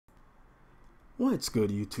What's good,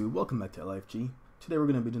 YouTube? Welcome back to LFG. Today we're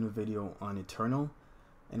going to be doing a video on Eternal,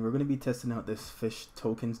 and we're going to be testing out this fish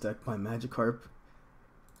tokens deck by Magikarp.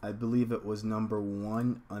 I believe it was number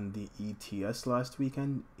 1 on the ETS last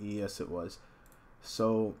weekend. Yes, it was.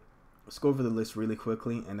 So let's go over the list really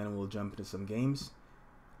quickly, and then we'll jump into some games.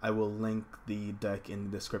 I will link the deck in the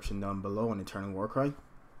description down below on Eternal Warcry.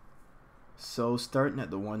 So starting at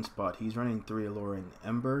the 1 spot, he's running 3 Aloran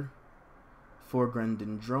Ember, 4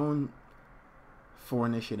 Grendon Drone, 4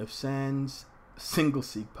 Initiative Sands, single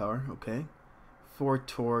Seek Power, okay, 4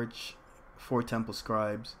 Torch, 4 Temple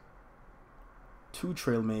Scribes, 2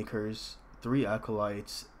 Trailmakers, 3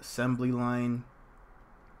 Acolytes, Assembly Line,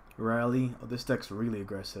 Rally. Oh, this deck's really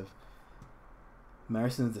aggressive.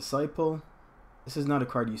 Marison's Disciple. This is not a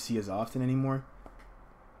card you see as often anymore.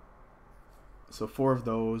 So 4 of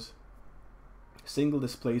those. Single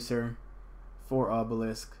Displacer, 4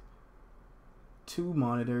 Obelisk, 2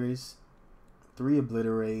 Monitors, 3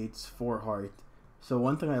 Obliterates, 4 Heart. So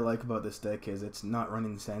one thing I like about this deck is it's not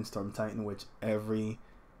running Sandstorm Titan, which every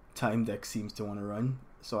time deck seems to want to run.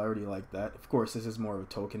 So I already like that. Of course, this is more of a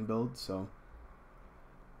token build. So,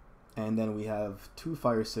 and then we have 2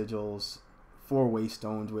 Fire Sigils, 4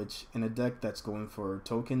 Waystones, which in a deck that's going for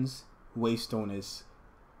tokens, Waystone is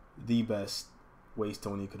the best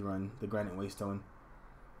Waystone you could run, the Granite Waystone.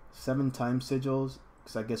 7 Time Sigils,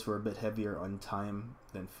 because I guess we're a bit heavier on time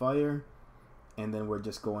than fire. And then we're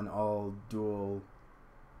just going all dual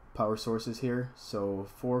power sources here. So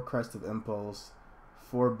 4 Crest of Impulse,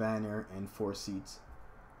 4 Banner, and 4 Seats.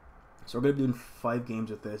 So we're going to be doing 5 games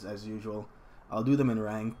with this as usual. I'll do them in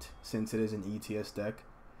ranked since it is an ETS deck.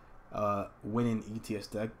 Winning ETS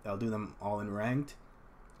deck, I'll do them all in ranked.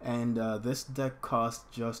 And this deck costs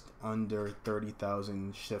just under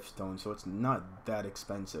 30,000 shift stones, so it's not that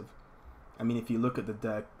expensive. I mean, if you look at the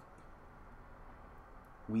deck,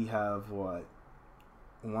 we have what?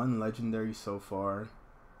 1 legendary so far.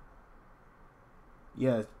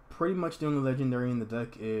 Yeah, pretty much the only legendary in the deck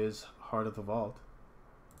is Heart of the Vault.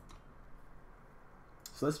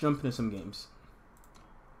 So let's jump into some games.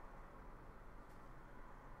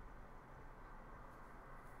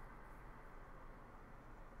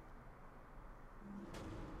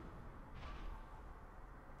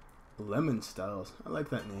 Lemon Styles, I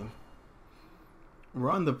like that name.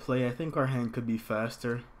 We're on the play. I think our hand could be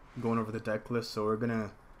faster going over the deck list, so we're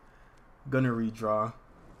gonna redraw.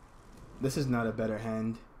 This is not a better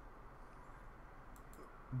hand,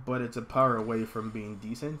 but it's a power away from being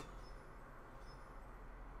decent.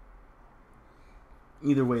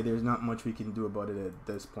 Either way, there's not much we can do about it at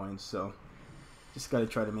this point, so just gotta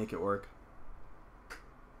try to make it work.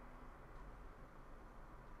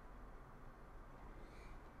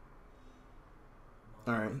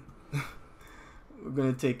 Alright. We're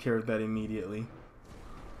gonna take care of that immediately.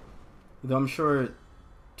 Though I'm sure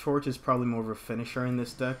Torch is probably more of a finisher in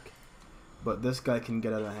this deck, but this guy can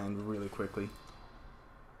get out of hand really quickly.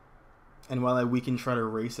 And while we can try to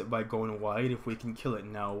race it by going wide, if we can kill it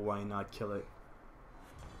now, why not kill it?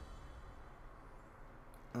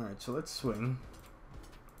 Alright, so let's swing.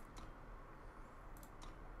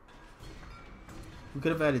 We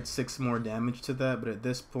could have added 6 more damage to that, but at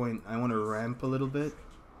this point I want to ramp a little bit.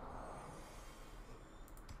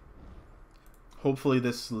 Hopefully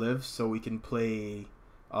this lives so we can play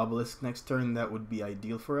Obelisk next turn. That would be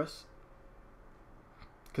ideal for us,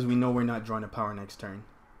 because we know we're not drawing a power next turn.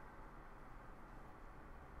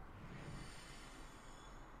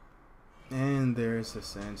 And there's a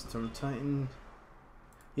Sandstorm Titan.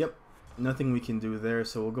 Yep, nothing we can do there,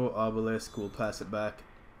 so we'll go Obelisk, we'll pass it back,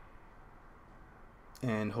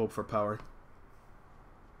 and hope for power.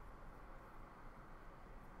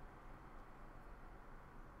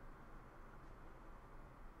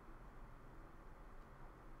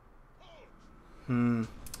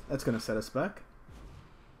 That's gonna set us back.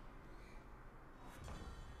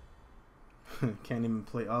 Can't even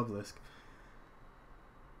play Obelisk.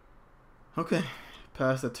 Okay,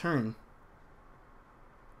 pass the turn.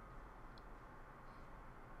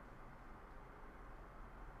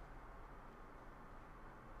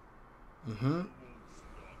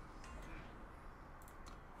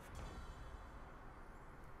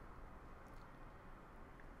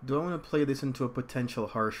 Do I want to play this into a potential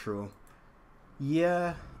harsh rule?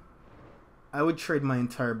 Yeah, I would trade my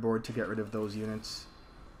entire board to get rid of those units.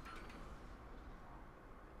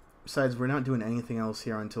 Besides, we're not doing anything else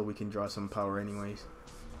here until we can draw some power anyways.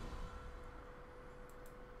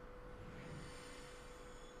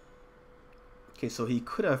 Okay, so he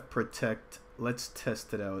could have Protect. Let's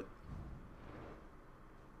test it out.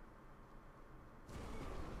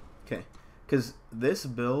 Okay, because this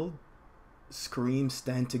build Scream,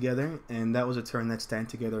 Stand Together, and that was a turn that Stand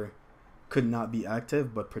Together could not be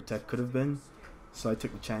active, but Protect could have been. So I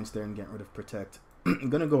took the chance there and get rid of Protect. I'm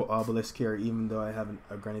gonna go Obelisk here, even though I have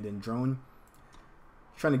a Grenadine drone.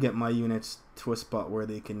 Trying to get my units to a spot where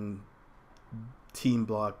they can team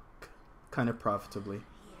block kind of profitably.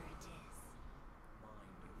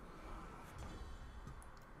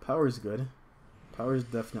 Power's good. Power's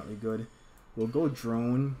definitely good. We'll go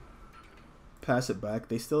drone. Pass it back.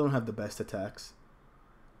 They still don't have the best attacks.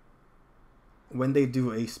 When they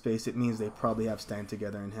do a space, it means they probably have Stand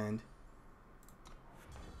Together in hand.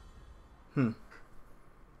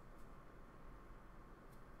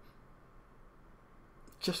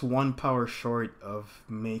 Just one power short of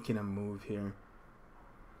making a move here.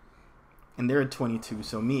 And they're at 22,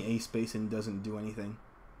 so me A-spacing doesn't do anything.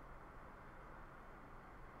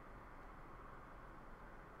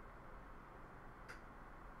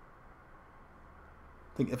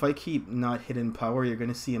 I think if I keep not hitting power, you're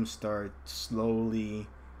going to see him start slowly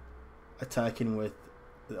attacking with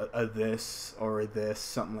a this or this,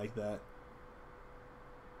 something like that.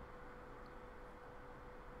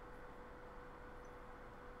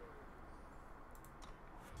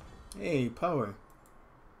 Hey, power.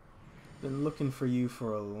 Been looking for you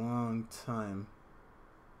for a long time.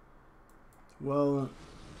 Well,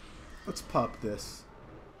 let's pop this.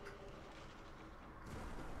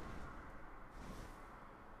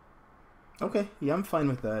 Okay, yeah, I'm fine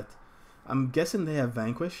with that. I'm guessing they have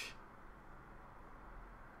Vanquish.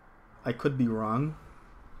 I could be wrong.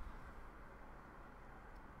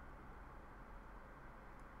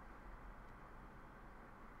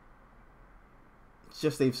 It's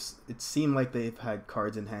just it seemed like they've had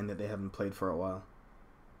cards in hand that they haven't played for a while.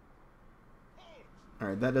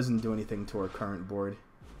 Alright, that doesn't do anything to our current board.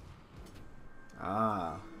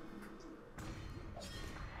 Ah.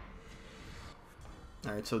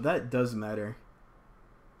 Alright, so that does matter.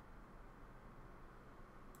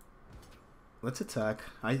 Let's attack.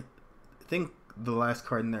 I think the last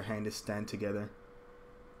card in their hand is Stand Together.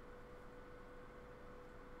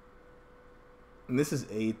 And this is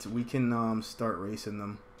 8. We can start racing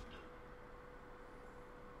them.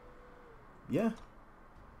 Yeah.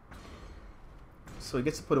 So he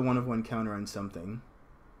gets to put a 1/1 counter on something.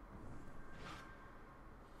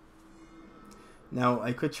 Now,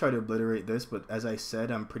 I could try to obliterate this, but as I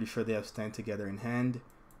said, I'm pretty sure they have Stand Together in hand.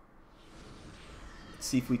 Let's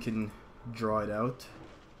see if we can draw it out.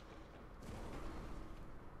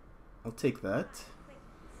 I'll take that.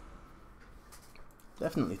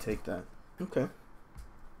 Definitely take that. Okay.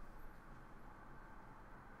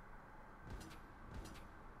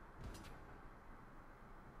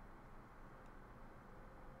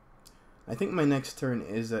 I think my next turn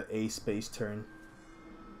is a space turn.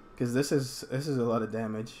 Because this is a lot of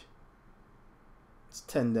damage. It's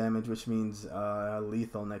 10 damage, which means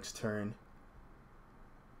lethal next turn.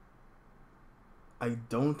 I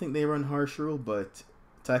don't think they run Harsh Rule, but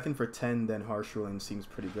attacking for 10 then Harsh Ruling seems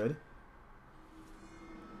pretty good.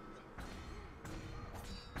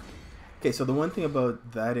 Okay, so the one thing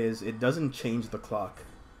about that is it doesn't change the clock.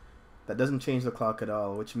 That doesn't change the clock at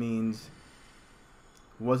all, which means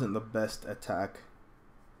it wasn't the best attack.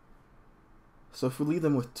 So if we leave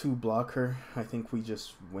them with 2 blocker, I think we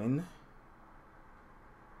just win.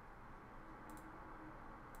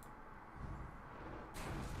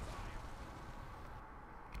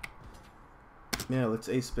 Yeah, let's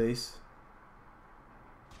A space.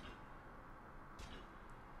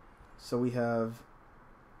 So we have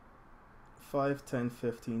 5, 10,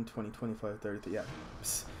 15, 20, 25, 30. Yeah.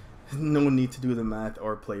 No need to do the math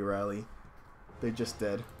or play rally. They're just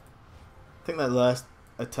dead. I think that last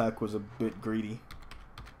attack was a bit greedy.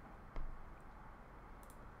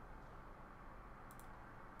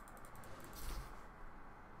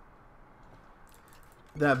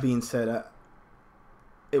 That being said,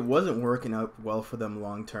 it wasn't working out well for them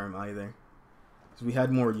long term either. Because we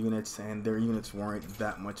had more units and their units weren't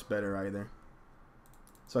that much better either.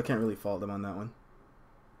 So I can't really fault them on that one.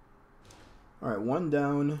 Alright, 1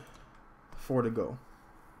 down, 4 to go.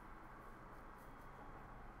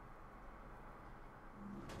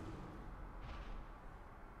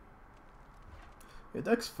 The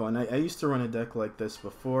deck's fun. I used to run a deck like this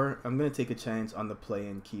before. I'm going to take a chance on the play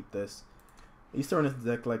and keep this. I used to run a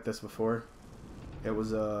deck like this before. It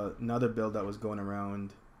was another build that was going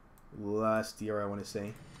around last year, I want to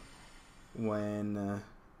say, when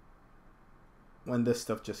this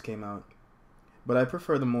stuff just came out. But I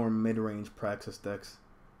prefer the more mid-range Praxis decks.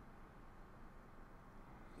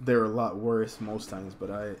 They're a lot worse most times, but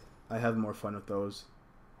I have more fun with those.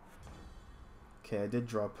 Okay, I did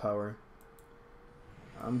draw power.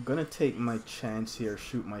 I'm gonna take my chance here,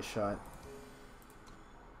 shoot my shot.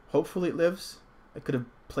 Hopefully it lives. I could have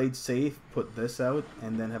played safe, put this out,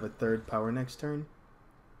 and then have a third power next turn.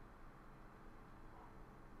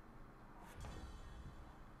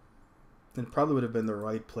 It probably would have been the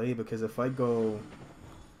right play, because if I go...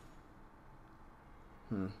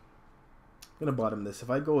 I'm going to bottom this. If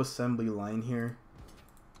I go assembly line here,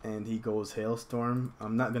 and he goes hailstorm,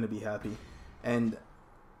 I'm not going to be happy. And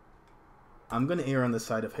I'm going to err on the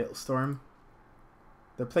side of hailstorm.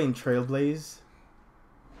 They're playing Trailblaze.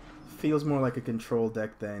 Feels more like a control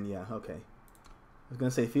deck than... Yeah, okay. I was going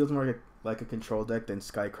to say, feels more like a control deck than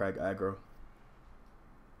Skycrag aggro.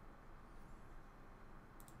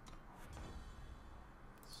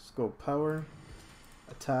 Let's go power.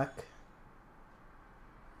 Attack.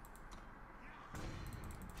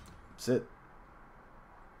 That's it.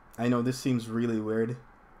 I know this seems really weird.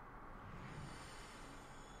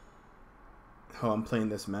 Oh, I'm playing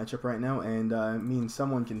this matchup right now, and I mean,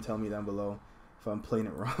 someone can tell me down below if I'm playing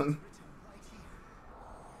it wrong.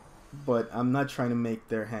 But I'm not trying to make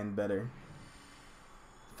their hand better.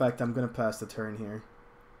 In fact, I'm going to pass the turn here.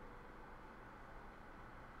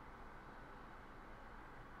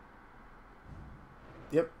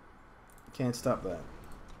 Yep. Can't stop that.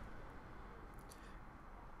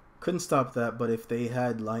 Couldn't stop that, but if they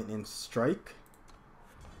had lightning strike,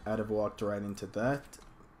 I'd have walked right into that.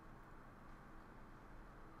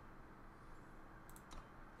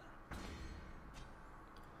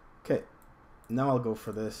 Okay, now I'll go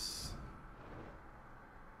for this.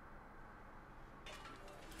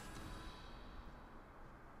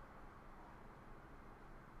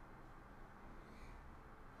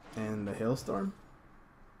 And the hailstorm.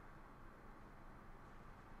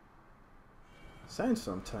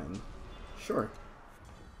 Sandstorm Titan. Sure.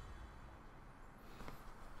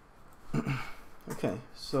 Okay,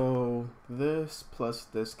 so this plus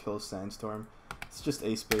this kills Sandstorm. It's just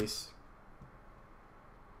a space.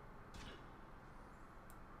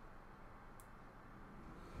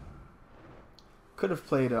 Could have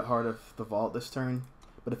played at Heart of the Vault this turn,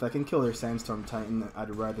 but if I can kill their Sandstorm Titan,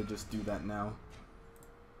 I'd rather just do that now.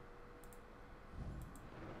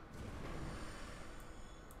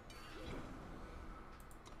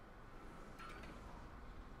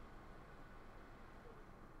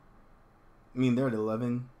 I mean, they're at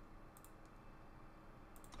 11.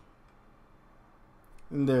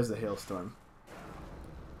 And there's the hailstorm.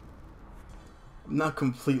 I'm not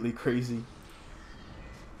completely crazy.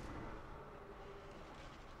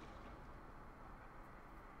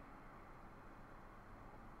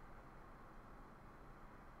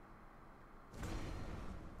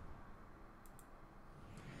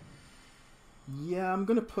 Yeah, I'm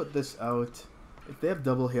gonna put this out. If they have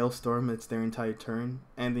double hailstorm, it's their entire turn,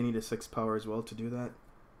 and they need a 6 power as well to do that.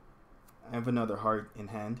 I have another heart in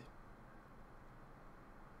hand.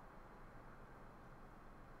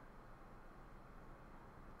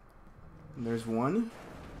 And there's one.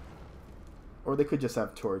 Or they could just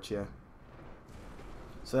have torch, yeah.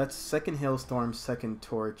 So that's second hailstorm, second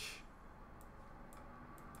torch.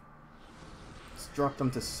 Let's drop them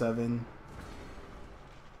to 7.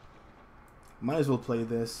 Might as well play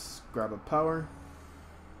this. Grab a power.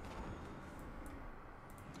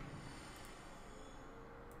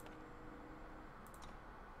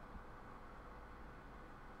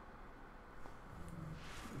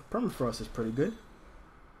 Permafrost is pretty good,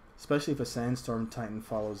 especially if a Sandstorm Titan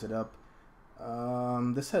follows it up.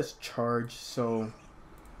 This has charge, so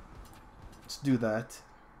let's do that.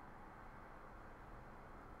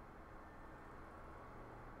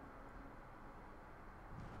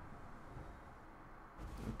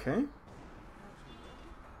 Okay.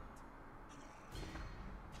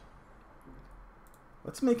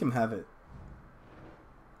 Let's make him have it.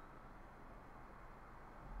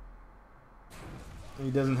 He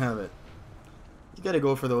doesn't have it. You gotta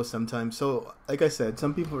go for those sometimes. So, like I said,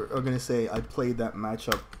 some people are gonna say I played that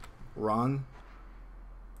matchup wrong.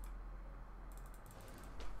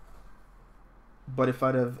 But if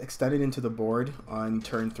I'd have extended into the board on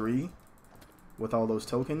turn 3 with all those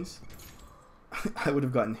tokens, I would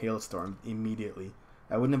have gotten Hailstorm immediately.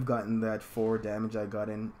 I wouldn't have gotten that 4 damage I got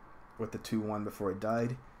in with the 2-1 before it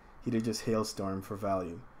died. He'd have just Hailstorm for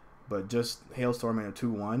value. But just Hailstorm and a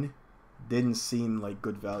 2-1 didn't seem like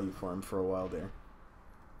good value for him for a while there.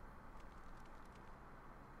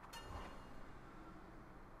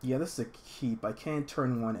 Yeah, this is a keep. I can't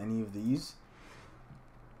turn 1 any of these.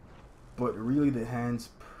 But really the hand's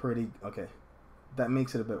pretty... Okay, that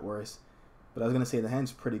makes it a bit worse. But I was going to say the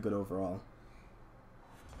hand's pretty good overall.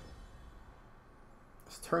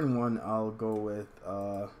 So turn 1, I'll go with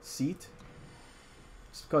Seat.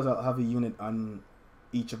 Just because I'll have a unit on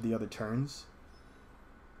each of the other turns.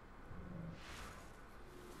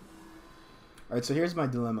 Alright, so here's my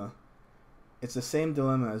dilemma. It's the same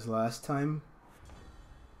dilemma as last time.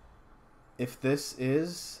 If this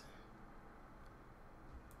is...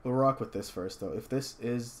 We'll rock with this first, though. If this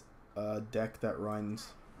is a deck that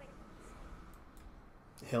runs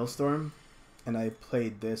Hailstorm, and I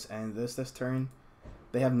played this and this turn,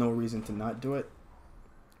 they have no reason to not do it.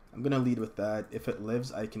 I'm going to lead with that. If it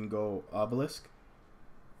lives, I can go Obelisk.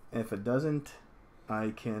 And if it doesn't,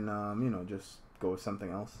 I can, you know, just go with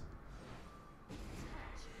something else.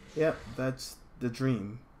 Yep, that's the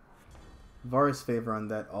dream. Vara's favor on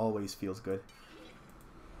that always feels good.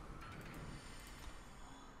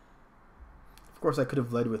 Of course, I could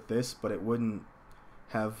have led with this, but it wouldn't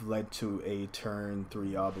have led to a turn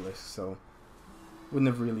 3 Obelisk, so wouldn't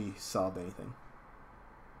have really solved anything.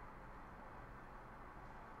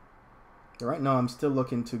 Right now, I'm still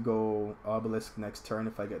looking to go Obelisk next turn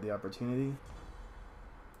if I get the opportunity.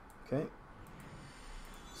 Okay.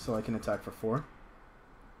 So I can attack for 4.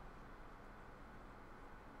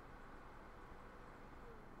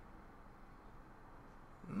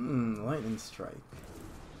 Lightning Strike.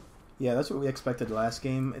 Yeah, that's what we expected last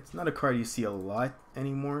game. It's not a card you see a lot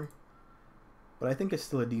anymore, but I think it's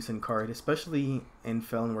still a decent card, especially in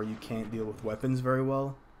Feln where you can't deal with weapons very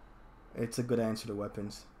well. It's a good answer to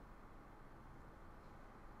weapons.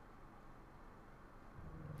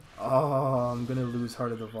 Oh, I'm gonna lose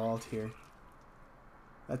Heart of the Vault here.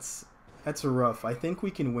 That's rough. I think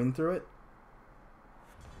we can win through it,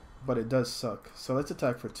 but it does suck. So let's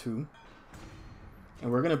attack for 2.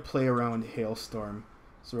 And we're gonna play around Hailstorm.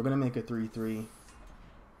 So we're gonna make a 3/3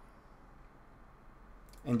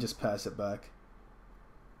 and just pass it back.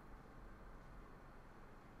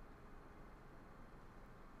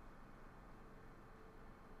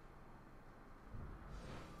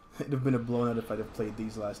 It'd have been a blowout if I'd have played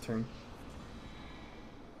these last turn.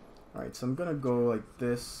 Alright, so I'm gonna go like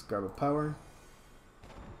this, grab a power,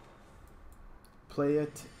 play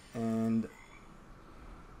it, and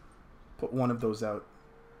put one of those out.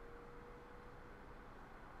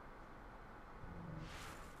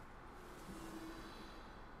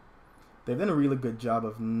 They've done a really good job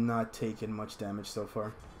of not taking much damage so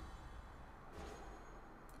far.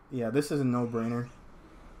 Yeah, this is a no-brainer.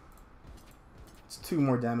 It's 2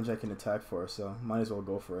 more damage I can attack for, so might as well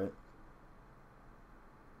go for it.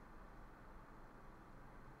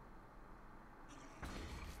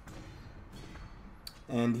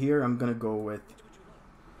 And here I'm going to go with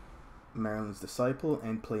Marilyn's Disciple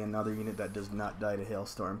and play another unit that does not die to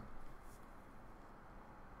Hailstorm.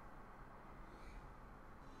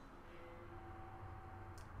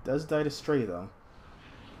 Does die to Stray, though.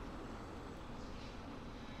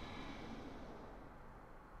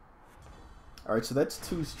 Alright, so that's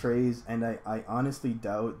 2 Strays, and I honestly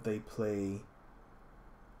doubt they play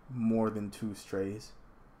more than 2 Strays.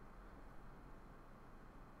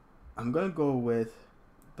 I'm going to go with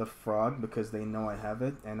the Frog because they know I have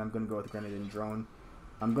it, and I'm going to go with Grenade and Drone.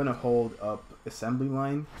 I'm going to hold up Assembly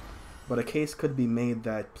Line, but a case could be made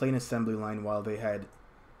that playing Assembly Line while they had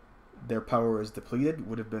their power was depleted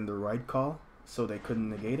would have been the right call, so they couldn't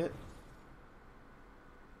negate it.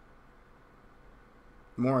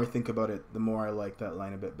 The more I think about it, the more I like that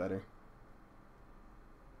line a bit better.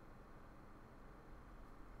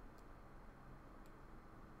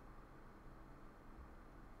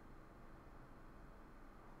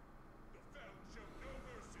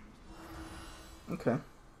 Okay.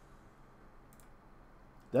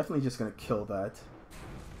 Definitely just gonna kill that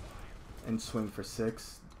and swing for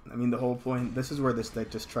 6. I mean, the whole point, this is where this deck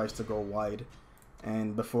just tries to go wide,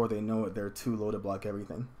 and before they know it, they're too low to block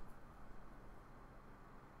everything.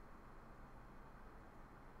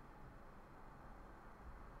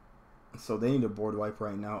 So they need a board wipe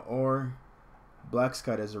right now, or Black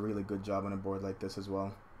Sky does a really good job on a board like this as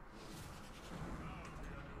well.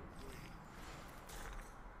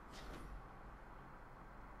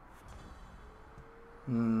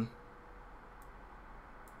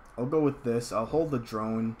 I'll go with this. I'll hold the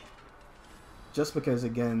drone. Just because,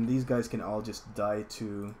 again, these guys can all just die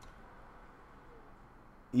to...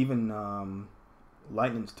 Even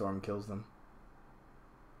Lightning Storm kills them.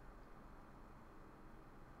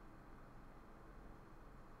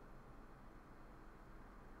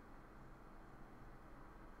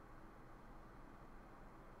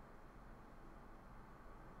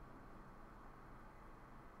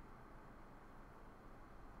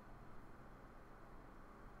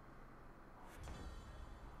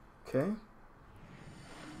 Okay.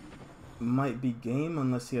 Might be game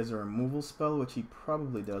unless he has a removal spell, which he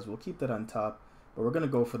probably does. We'll keep that on top, but we're going to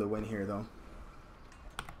go for the win here, though.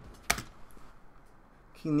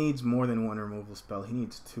 He needs more than 1 removal spell. He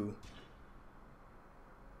needs 2.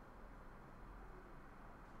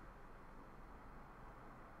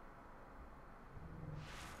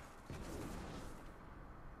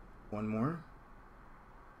 one more.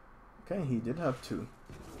 Okay, he did have two.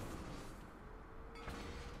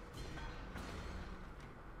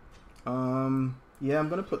 Yeah, I'm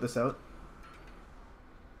gonna put this out.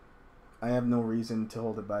 I have no reason to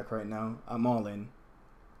hold it back right now. I'm all in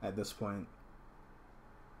at this point.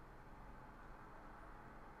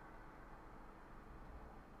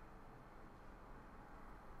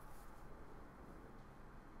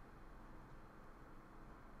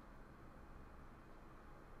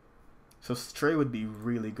 So Stray would be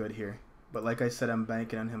really good here. But like I said, I'm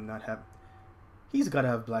banking on him not have... He's got to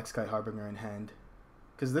have Black Sky Harbinger in hand.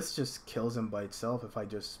 Because this just kills him by itself if I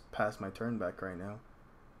just pass my turn back right now.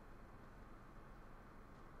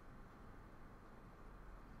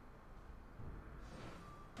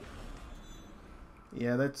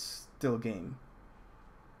 Yeah, that's still game.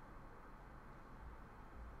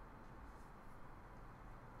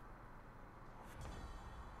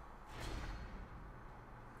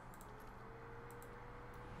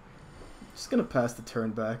 Just gonna pass the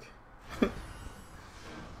turn back.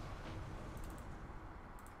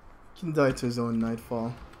 Can die to his own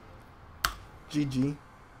Nightfall. GG.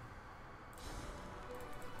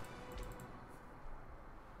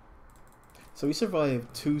 So he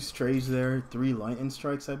survived 2 strays there, 3 lightning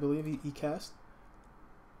strikes I believe he cast.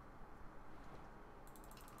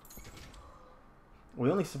 We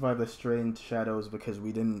only survived the stray and shadows because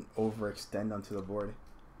we didn't overextend onto the board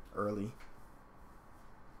early.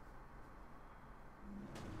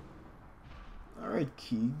 Alright,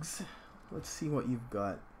 Keegs. Let's see what you've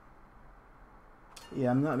got. Yeah,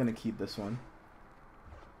 I'm not going to keep this one.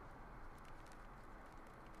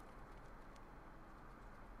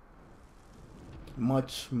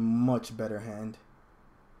 Much, much better hand.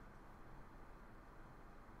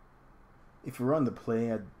 If we're on the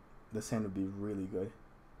play, this hand would be really good.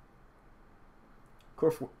 Of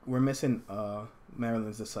course, we're missing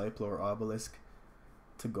Marilyn's Disciple or Obelisk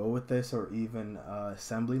to go with this, or even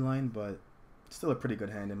Assembly Line, but still a pretty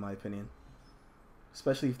good hand in my opinion.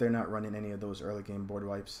 Especially if they're not running any of those early game board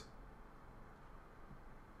wipes.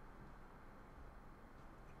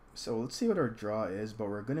 So let's see what our draw is, but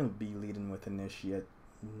we're going to be leading with Initiate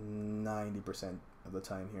 90% of the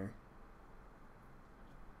time here.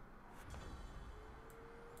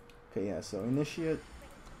 Okay, yeah, so Initiate.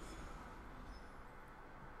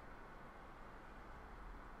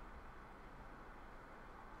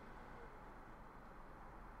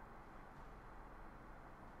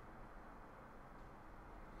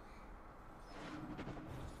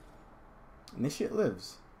 Initiate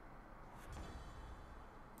lives.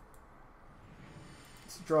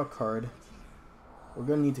 Let's draw a card. We're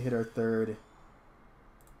going to need to hit our 3rd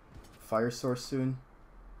fire source soon.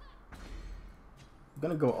 I'm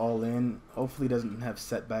going to go all in. Hopefully he doesn't have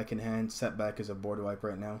Setback in hand. Setback is a board wipe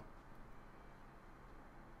right now.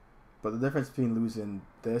 But the difference between losing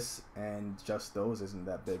this and just those isn't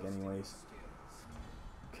that big anyways.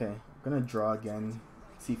 Okay, I'm going to draw again.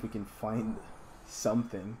 See if we can find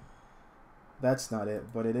something. That's not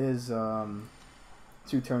it, but it is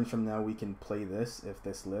 2 turns from now we can play this if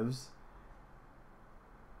this lives.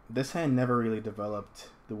 This hand never really developed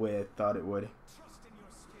the way I thought it would.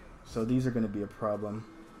 So these are going to be a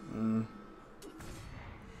problem.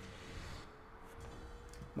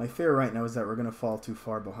 My fear right now is that we're going to fall too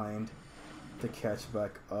far behind to catch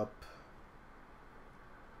back up.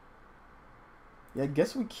 Yeah, I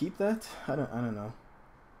guess we keep that. I don't know.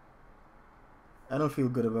 I don't feel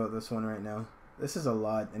good about this one right now. This is a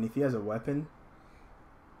lot, and if he has a weapon,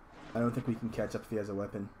 I don't think we can catch up if he has a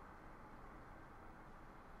weapon.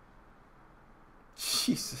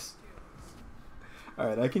 Jesus.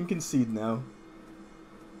 Alright, I can concede now.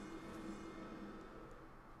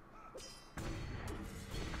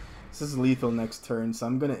 This is lethal next turn, so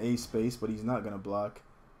I'm going to A-space, but he's not going to block.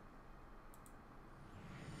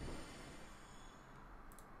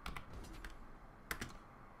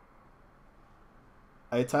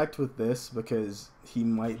 I attacked with this because he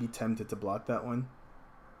might be tempted to block that one.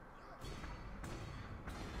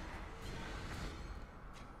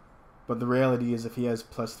 But the reality is if he has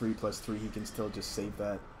 +3/+3, he can still just save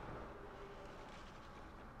that.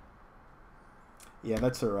 Yeah,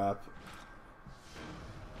 that's a wrap.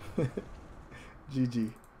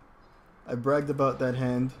 GG. I bragged about that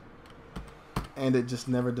hand, and it just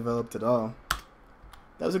never developed at all.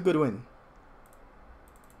 That was a good win.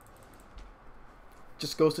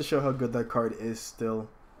 Just goes to show how good that card is still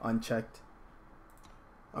unchecked.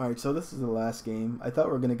 Alright, so this is the last game. I thought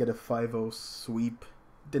we were going to get a 5-0 sweep.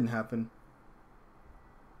 Didn't happen.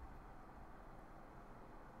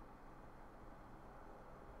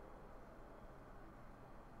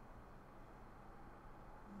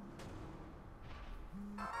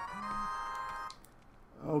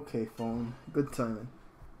 Okay, phone. Good timing.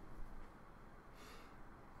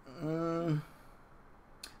 I'm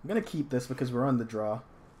gonna keep this because we're on the draw.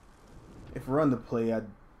 If we're on the play, I'd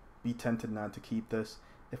be tempted not to keep this.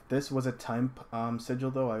 If this was a time sigil,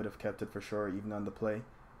 though, I would have kept it for sure, even on the play.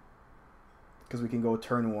 Because we can go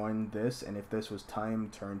turn 1 this, and if this was time,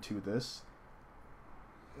 turn 2 this.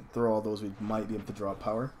 Through all those, we might be able to draw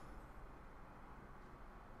power.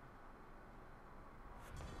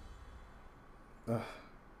 Ugh.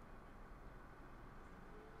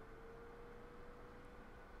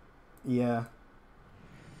 Yeah.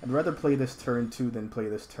 I'd rather play this turn 2 than play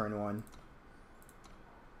this turn 1.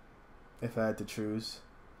 If I had to choose.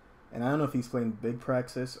 And I don't know if he's playing big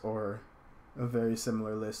praxis or a very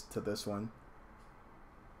similar list to this one.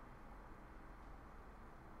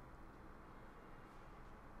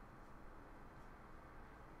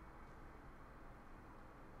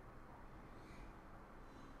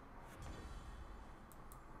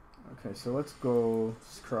 Okay, so let's go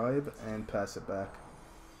scribe and pass it back.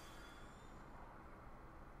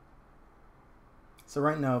 So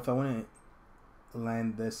right now, if I want to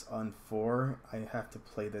land this on 4, I have to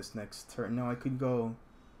play this next turn. No, I could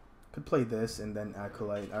play this and then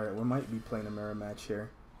Acolyte. Alright, we might be playing a mirror match here.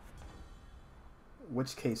 In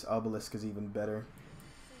which case, Obelisk is even better.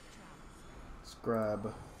 Let's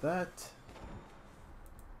grab that.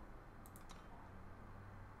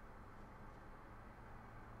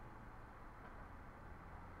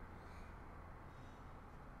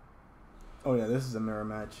 Oh yeah, this is a mirror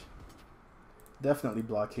match. Definitely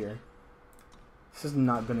block here. This is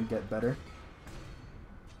not going to get better.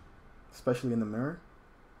 Especially in the mirror.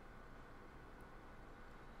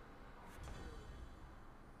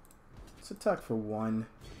 Let's attack for 1.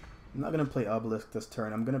 I'm not going to play Obelisk this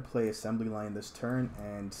turn. I'm going to play Assembly Line this turn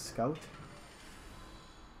and Scout.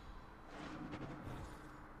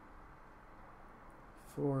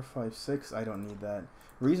 Four, 5, 6. I don't need that.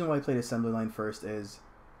 The reason why I played Assembly Line first is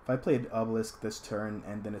if I played Obelisk this turn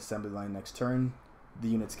and then Assembly Line next turn, the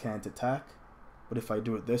units can't attack. But if I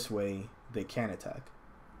do it this way, they can attack.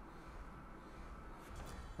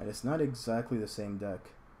 And it's not exactly the same deck.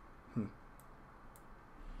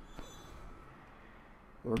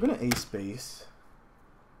 We're going to ace base.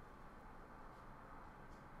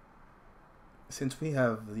 Since we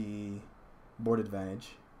have the board advantage,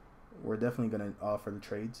 we're definitely going to offer the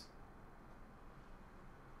trades.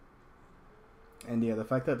 And yeah, the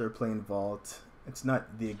fact that they're playing Vault, it's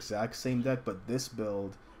not the exact same deck, but this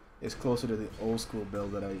build is closer to the old school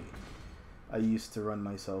build that I used to run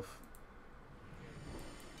myself.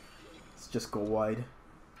 Let's just go wide.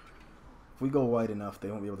 If we go wide enough, they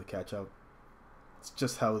won't be able to catch up. It's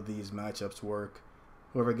just how these matchups work.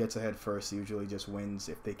 Whoever gets ahead first usually just wins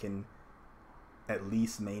if they can at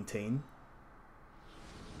least maintain.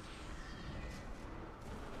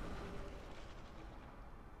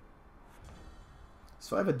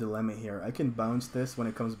 So I have a dilemma here. I can bounce this. When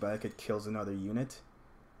it comes back, it kills another unit.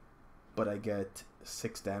 But I get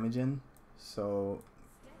 6 damage in. So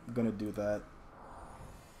I'm going to do that.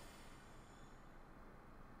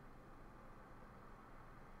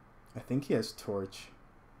 I think he has Torch.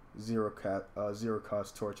 Zero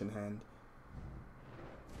cost Torch in hand.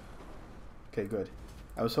 Okay, good.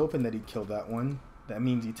 I was hoping that he'd kill that one. That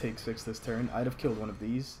means he takes 6 this turn. I'd have killed one of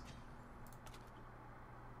these.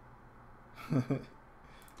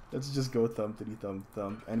 Let's just go thumpity thump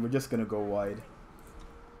thump. And we're just going to go wide.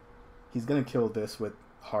 He's going to kill this with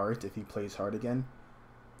Heart if he plays Heart again.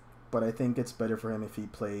 But I think it's better for him if he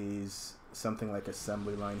plays something like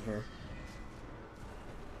Assembly Line here.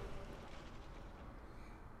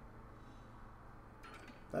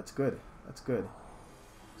 That's good. That's good.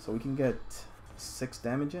 So we can get 6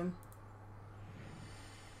 damage in.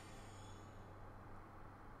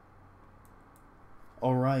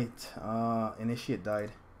 Alright. Initiate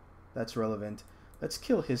died. That's relevant. Let's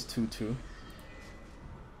kill his 2-2.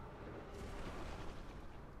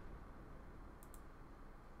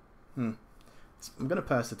 I'm gonna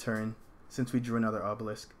pass the turn since we drew another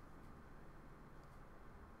Obelisk.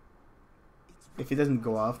 If he doesn't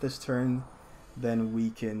go off this turn, then we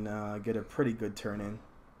can get a pretty good turn in.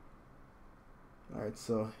 Alright,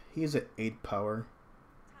 so he's at 8 power.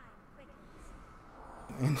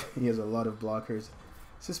 And he has a lot of blockers.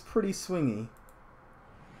 This is pretty swingy.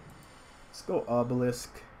 Let's go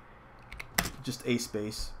Obelisk. Just ace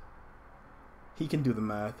base. He can do the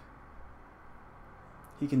math.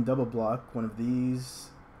 He can double block one of these,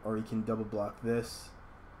 or he can double block this.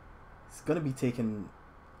 It's going to be taking,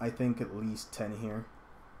 I think, at least 10 here.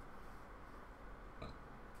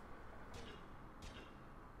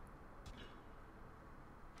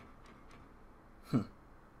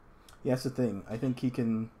 Yeah, that's the thing. I think he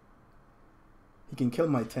can kill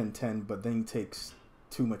my 10-10, but then he takes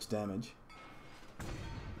too much damage.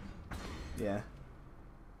 Yeah.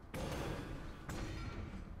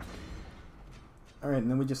 Alright, and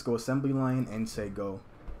then we just go assembly line and say go.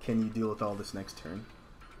 Can you deal with all this next turn?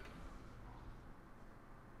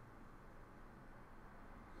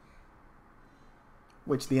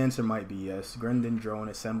 Which the answer might be yes. Grendon drone,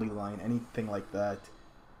 assembly line, anything like that.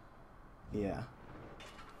 Yeah.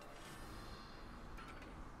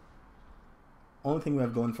 Only thing we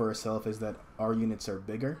have going for ourselves is that our units are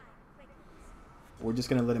bigger. We're just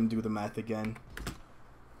gonna let him do the math again.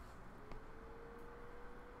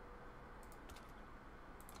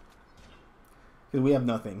 Because we have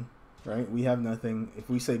nothing, right? We have nothing. If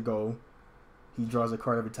we say go, he draws a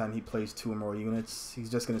card every time he plays 2 or more units. He's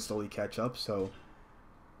just gonna slowly catch up, so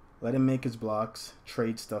let him make his blocks,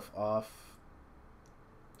 trade stuff off.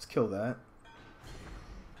 Let's kill that.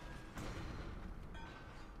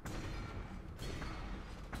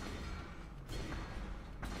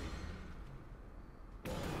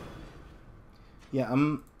 Yeah,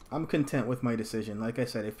 I'm content with my decision. Like I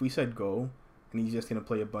said, if we said go and he's just gonna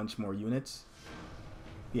play a bunch more units,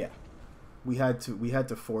 yeah. We had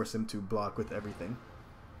to force him to block with everything.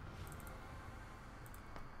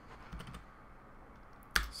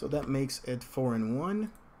 So that makes it 4-1.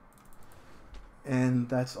 And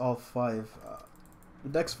that's all 5. The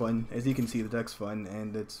deck's fun. As you can see, the deck's fun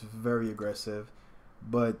and it's very aggressive.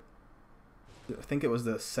 But I think it was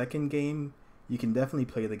the second game. You can definitely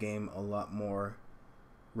play the game a lot more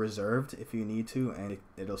reserved if you need to, and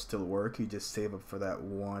it'll still work. You just save up for that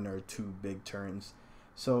 1 or 2 big turns.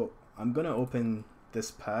 So I'm gonna open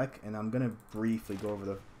this pack and I'm gonna briefly go over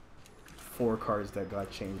the 4 cards that got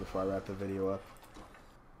changed before I wrap the video up.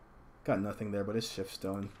 Got nothing there, but it's Shift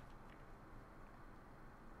Stone.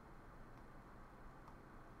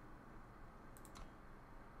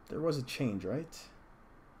 There was a change, right?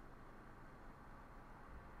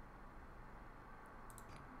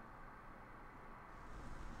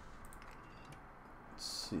 Let's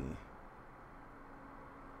see.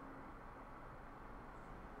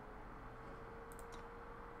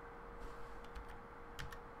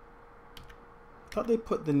 Thought they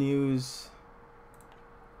put the news.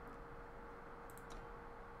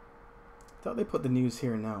 Thought they put the news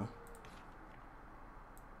here now.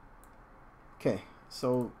 Okay,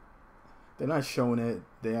 so they're not showing it,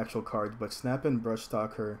 the actual cards, but Snap and Brush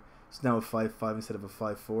Stalker is now a 5/5 instead of a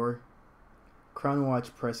 5/4. Crown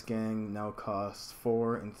Watch Press Gang now costs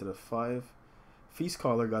 4 instead of 5. Feast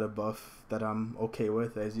Caller got a buff that I'm okay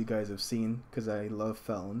with, as you guys have seen, because I love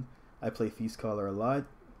Felon. I play Feast Caller a lot.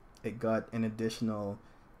 It got an additional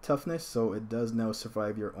toughness, so it does now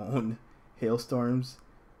survive your own hailstorms,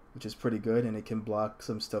 which is pretty good, and it can block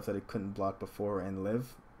some stuff that it couldn't block before and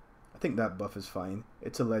live. I think that buff is fine.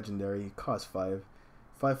 It's a legendary, cost 5.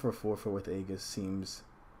 5 for 4 with Aegis seems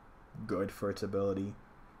good for its ability.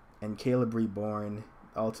 And Caleb Reborn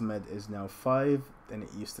ultimate is now 5, and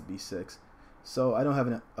it used to be 6. So I don't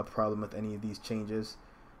have a problem with any of these changes.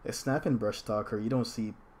 A Snap and Brush Stalker you don't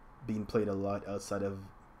see being played a lot outside of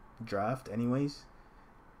draft anyways.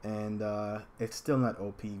 And it's still not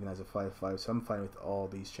OP even as a 5/5, so I'm fine with all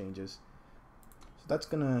these changes. So that's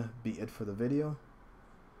gonna be it for the video.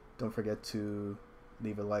 Don't forget to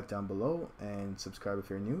leave a like down below and subscribe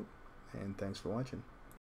if you're new, and thanks for watching.